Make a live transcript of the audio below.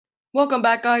Welcome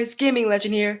back, guys. Gaming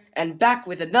Legend here, and back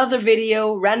with another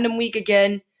video. Random week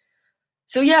again.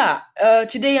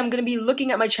 Today I'm gonna be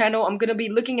looking at my channel. I'm gonna be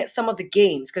looking at some of the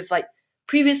games, because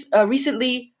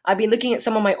recently I've been looking at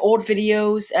some of my old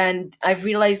videos, and I've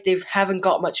realized they haven't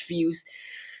got much views.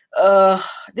 Uh,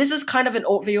 this was kind of an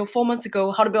old video, 4 months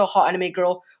ago. How to Build a Hot Anime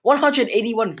Girl,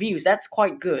 181 views. That's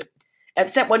quite good,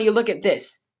 except when you look at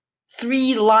this,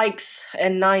 3 likes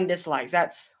and 9 dislikes.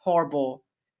 That's horrible.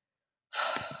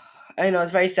 I know,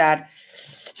 it's very sad.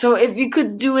 So if you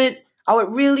could do it, I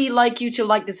would really like you to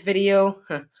like this video.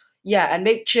 Yeah, and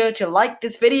make sure to like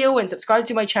this video and subscribe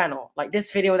to my channel, like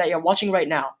this video that you're watching right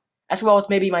now, as well as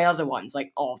maybe my other ones,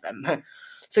 like all of them.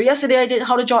 So yesterday I did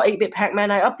how to draw 8-bit Pac-Man.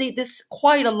 I update this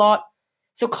quite a lot.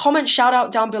 So comment shout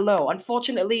out down below.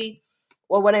 Unfortunately,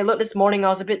 well, when I looked this morning, I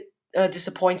was a bit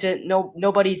disappointed.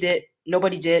 Nobody did.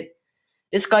 Nobody did.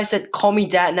 This guy said, "Call me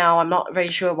dad now." I'm not very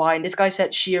sure why. And this guy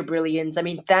said, "Sheer brilliance." I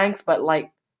mean, thanks, but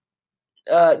like,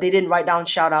 they didn't write down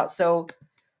shout out. So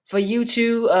for you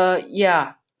two,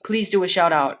 yeah, please do a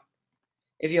shout out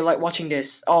if you like watching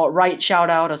this, or write shout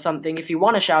out or something if you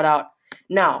want to shout out.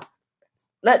 Now,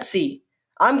 let's see.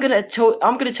 I'm gonna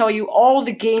tell you all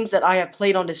the games that I have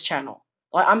played on this channel.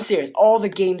 Like, I'm serious, all the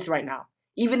games right now,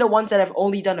 even the ones that I've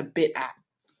only done a bit at.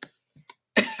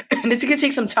 And it's gonna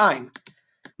take some time.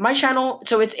 My channel,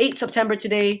 so it's 8 September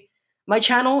today. My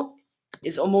channel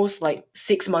is almost like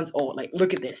 6 months old. Like,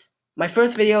 look at this. My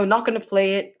first video, not gonna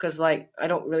play it because like I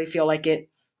don't really feel like it.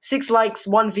 6 likes,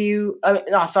 1 view.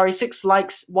 Sorry, 6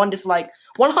 likes, 1 dislike,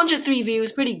 103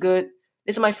 views. Pretty good.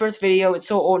 This is my first video. It's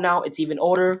so old now. It's even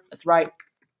older. That's right.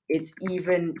 It's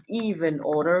even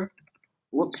older.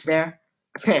 Whoops, there.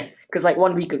 Because like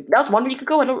 1 week. That was 1 week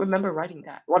ago. I don't remember writing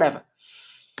that. Whatever.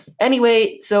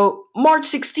 Anyway, so March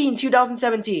 16,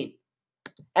 2017.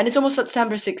 And it's almost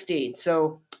September 16th,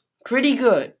 so pretty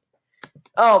good.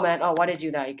 Oh man, why did I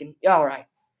do that? You can, yeah, alright.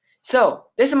 So,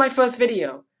 this is my first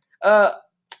video. Uh,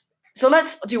 so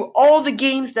let's do all the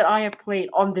games that I have played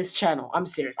on this channel. I'm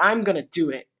serious, I'm gonna do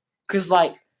it. Cause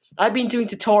like, I've been doing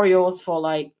tutorials for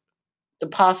like, the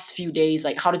past few days,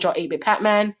 like how to draw 8-bit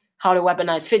Pac-Man, how to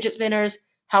weaponize fidget spinners,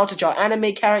 how to draw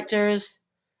anime characters,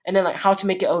 and then like how to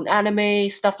make your own anime,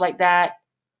 stuff like that.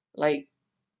 Like,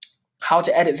 how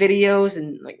to edit videos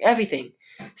and like everything.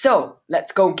 So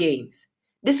let's go games.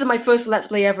 This is my first Let's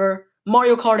Play ever.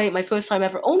 Mario Kart 8, my first time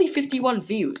ever. Only 51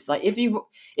 views. Like if you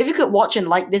could watch and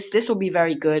like this would be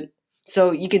very good.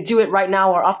 So you can do it right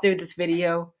now or after this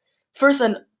video. First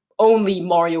and only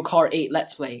Mario Kart 8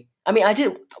 Let's Play. I mean, I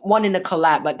did one in a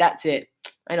collab, but that's it.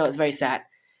 I know, it's very sad.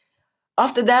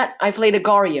 After that, I played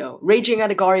Agario. Raging at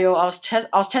Agario. I was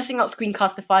testing out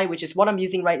Screencastify, which is what I'm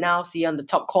using right now. See on the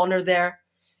top corner there.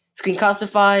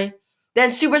 Screencastify.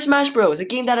 Then Super Smash Bros, a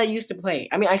game that I used to play.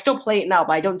 I mean, I still play it now,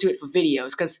 but I don't do it for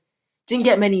videos because didn't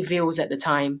get many views at the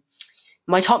time.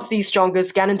 My top 3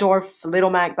 strongest: Ganondorf, Little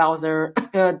Mac, Bowser.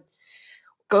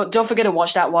 Don't forget to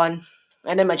watch that one.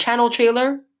 And then my channel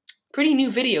trailer, pretty new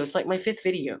videos, like my 5th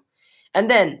video. And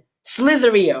then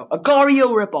Slitherio, a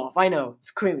Gario ripoff. I know, it's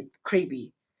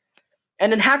creepy.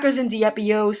 And then Hackers in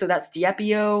Diepio, so that's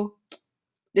Diepio.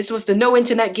 This was the no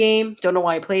internet game. Don't know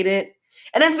why I played it.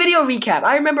 And then video recap.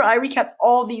 I remember I recapped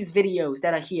all these videos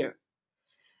that are here.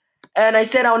 And I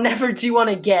said I'll never do one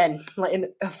again, like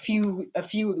in a few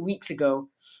weeks ago,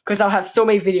 because I'll have so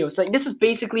many videos. Like, this is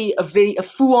basically a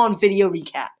full-on video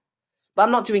recap. But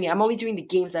I'm not doing it. I'm only doing the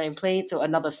games that I'm playing. So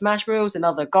another Smash Bros,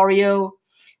 another Gario.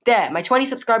 There, my 20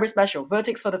 subscriber special,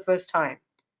 Vertex for the first time.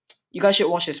 You guys should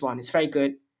watch this one. It's very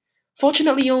good.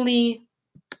 Unfortunately,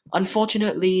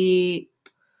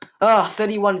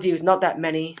 31 views, not that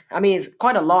many. I mean, it's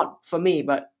quite a lot for me,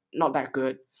 but not that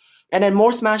good. And then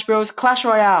more Smash Bros. Clash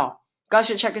Royale. Guys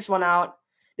should check this one out.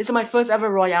 This is my first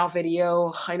ever Royale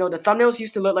video. I know the thumbnails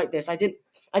used to look like this. I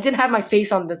didn't have my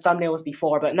face on the thumbnails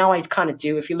before, but now I kind of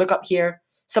do. If you look up here,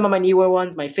 some of my newer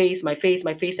ones, my face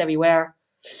everywhere.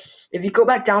 If you go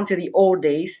back down to the old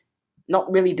days,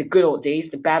 not really the good old days,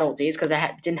 the bad old days, because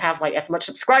didn't have like as much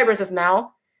subscribers as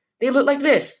now, they look like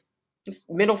this. This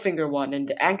middle finger one and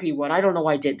the angry one. I don't know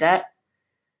why I did that.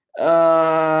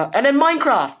 And then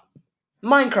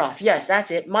Minecraft. Yes, that's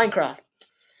it. Minecraft.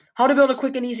 How to build a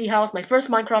quick and easy house. My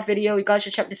first Minecraft video. You guys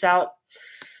should check this out.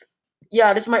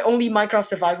 Yeah, this is my only Minecraft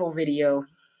survival video.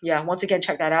 Yeah, once again,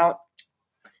 check that out.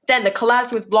 Then the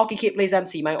collabs with Blocky Kid Plays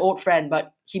MC, my old friend,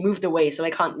 but he moved away, so I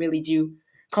can't really do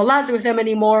collabs with him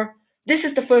anymore. This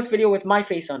is the first video with my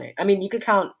face on it. I mean, you could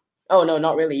count... Oh, no,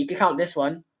 not really. You could count this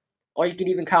one. Or you could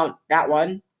even count that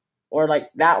one. Or like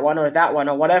that one or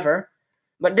whatever.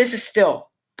 But this is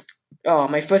still... Oh,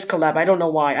 my first collab. I don't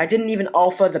know why. I didn't even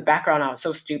alpha the background out.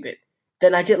 So stupid.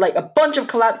 Then I did like a bunch of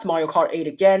collabs, Mario Kart 8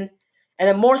 again, and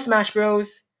then more Smash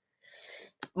Bros,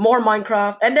 more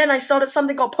Minecraft, and then I started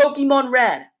something called Pokemon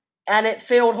Red, and it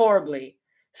failed horribly.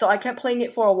 So I kept playing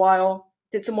it for a while,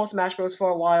 did some more Smash Bros for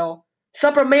a while.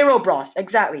 Super Mario Bros,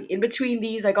 exactly. In between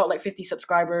these, I got like 50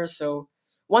 subscribers. So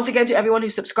once again, to everyone who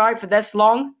subscribed for this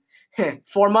long,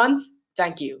 4 months,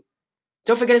 thank you.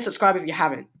 Don't forget to subscribe if you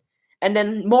haven't. And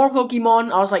then more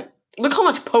Pokemon. I was like, look how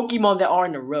much Pokemon there are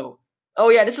in a row. Oh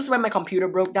yeah, this is when my computer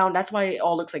broke down. That's why it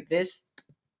all looks like this.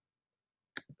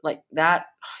 Like that.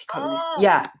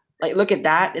 Yeah, like look at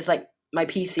that. It's like my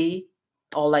PC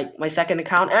or like my second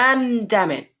account. And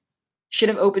damn it, should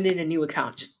have opened in a new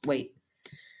account. Just wait.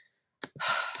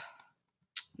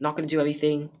 Not gonna do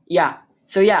everything. Yeah.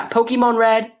 So yeah, Pokemon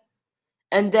Red,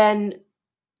 and then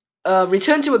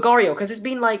return to Agar.io because it's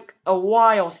been like a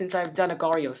while since I've done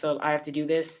Agar.io, so I have to do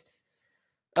this.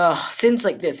 Since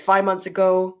like this 5 months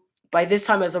ago. By this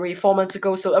time, it was already 4 months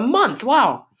ago, so a month.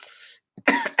 Wow.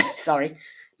 Sorry,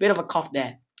 bit of a cough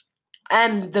there.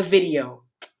 And the video,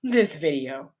 this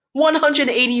video,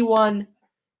 181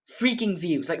 freaking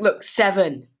views. Like, look,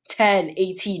 7, 10,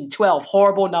 18, 12,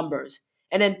 horrible numbers,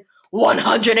 and then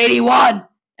 181,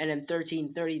 and then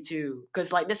 13, 32.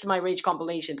 Because like this is my Rage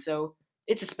compilation, so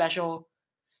it's a special.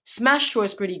 Smash Tour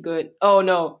is pretty good. Oh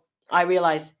no, I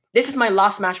realized this is my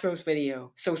last Smash Bros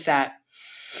video. So sad.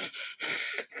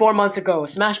 4 months ago,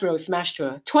 Smash Bros. Smash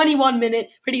Tour. 21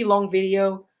 minutes, pretty long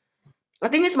video. I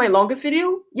think it's my longest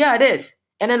video. Yeah, it is.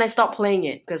 And then I stopped playing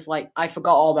it because like I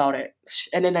forgot all about it.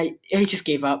 And then I just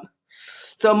gave up.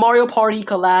 So Mario Party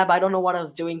collab. I don't know what I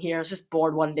was doing here. I was just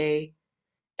bored one day.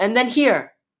 And then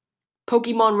here,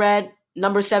 Pokemon Red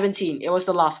number 17. It was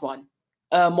the last one.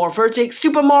 More Vertex,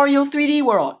 Super Mario 3D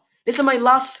World. This is my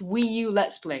last Wii U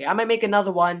Let's Play. I might make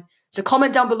another one. So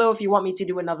comment down below if you want me to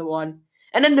do another one.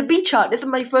 And then the beach hut. This is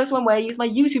my first one where I use my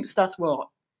YouTube Stats World.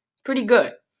 Pretty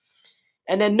good.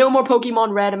 And then no more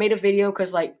Pokemon Red. I made a video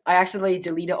because like I accidentally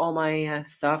deleted all my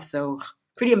stuff. So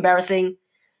pretty embarrassing.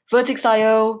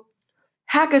 Vertex.io.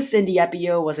 Hackers in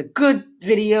Diepio was a good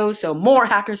video. So more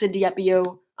Hackers in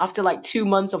Diepio. After like 2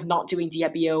 months of not doing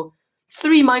Diepio.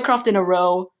 3 Minecraft in a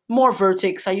row. More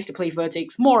Vertex. I used to play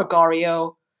Vertex. More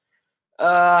Agar.io.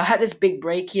 Had this big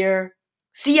break here.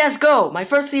 CSGO. My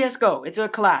first CSGO. It's a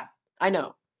collab. I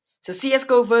know. So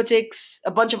CSGO, Vertex,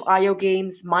 a bunch of IO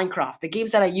games, Minecraft. The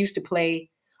games that I used to play.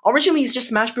 Originally it's just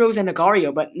Smash Bros. And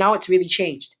Agar.io, but now it's really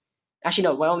changed. Actually,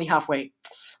 no, we're only halfway.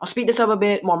 I'll speed this up a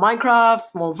bit. More Minecraft,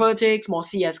 more Vertex, more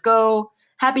CSGO.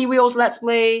 Happy Wheels Let's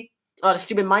Play. The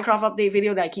stupid Minecraft update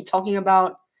video that I keep talking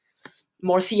about.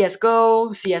 More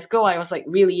CSGO. CSGO, I was like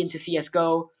really into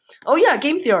CSGO. Oh yeah,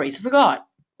 game theories. I forgot.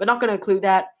 But not gonna include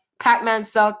that. Pac-Man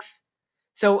sucks.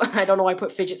 So I don't know why I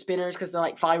put fidget spinners because they're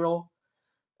like viral.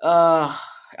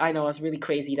 I know, I was really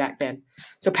crazy back then.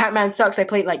 So Pac-Man sucks. I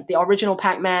played like the original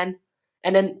Pac-Man.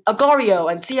 And then Agar.io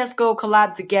and CSGO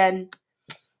collabs again.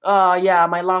 Yeah,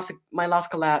 my last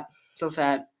collab. So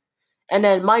sad. And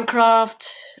then Minecraft.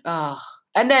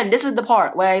 And then this is the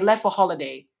part where I left for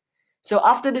holiday. So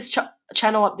after this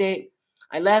channel update,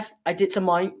 I left. I did some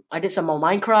more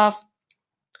Minecraft.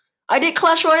 I did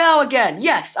Clash Royale again.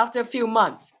 Yes, after a few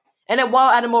months. And then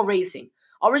Wild Animal Racing.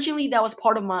 Originally, that was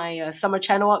part of my summer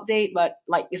channel update, but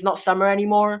like it's not summer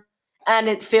anymore, and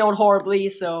it failed horribly.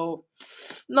 So,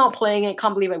 not playing it.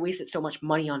 Can't believe I wasted so much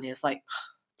money on this. Like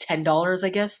 $10, I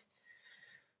guess.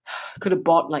 Could have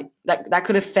bought like that. That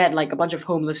could have fed like a bunch of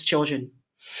homeless children.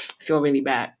 I feel really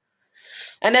bad.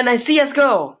 And then I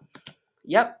CS:GO.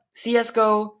 Yep,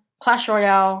 CS:GO, Clash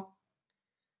Royale,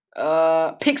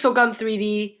 Pixel Gun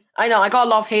 3D. I know I got a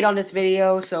lot of hate on this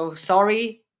video, so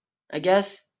sorry. I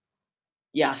guess.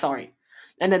 Yeah, sorry.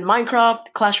 And then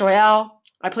Minecraft, Clash Royale.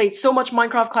 I played so much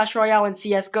Minecraft, Clash Royale, and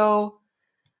CSGO.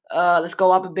 Let's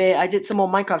go up a bit. I did some more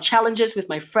Minecraft challenges with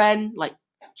my friend. Like,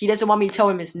 he doesn't want me to tell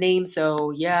him his name,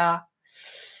 so yeah.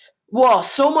 Whoa,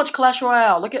 so much Clash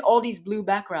Royale. Look at all these blue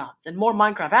backgrounds. And more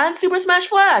Minecraft. And Super Smash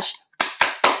Flash!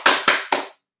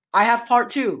 I have part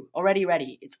 2 already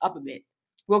ready. It's up a bit.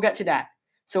 We'll get to that.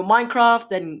 So Minecraft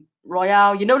and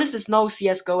Royale. You notice there's no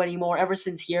CSGO anymore ever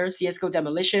since here. CSGO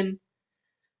Demolition.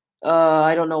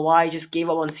 I don't know why I just gave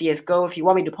up on CSGO. If you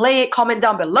want me to play it, comment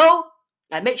down below.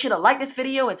 And make sure to like this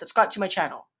video and subscribe to my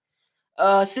channel.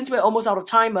 Since we're almost out of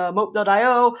time,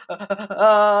 Mope.io,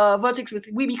 Vertex with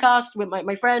WeeBcast with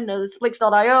my friend,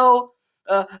 Splix.io,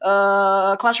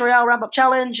 Clash Royale Ramp Up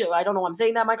Challenge, I don't know why I'm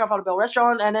saying that, Minecraft Auto Bell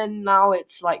Restaurant, and then now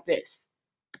it's like this.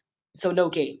 So no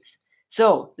games.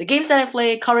 So, the games that I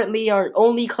play currently are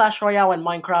only Clash Royale and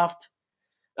Minecraft.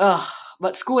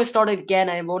 But school has started again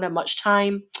and I won't have much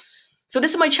time. So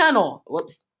this is my channel.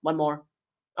 Whoops, one more.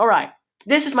 Alright.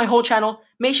 This is my whole channel.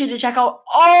 Make sure to check out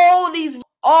all these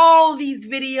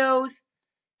videos.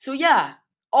 So yeah,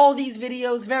 all these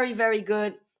videos, very, very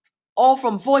good. All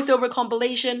from voiceover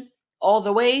compilation all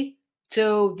the way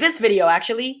to this video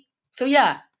actually. So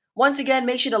yeah, once again,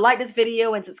 make sure to like this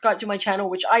video and subscribe to my channel,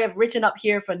 which I have written up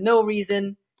here for no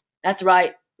reason. That's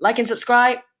right, like and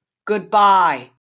subscribe. Goodbye.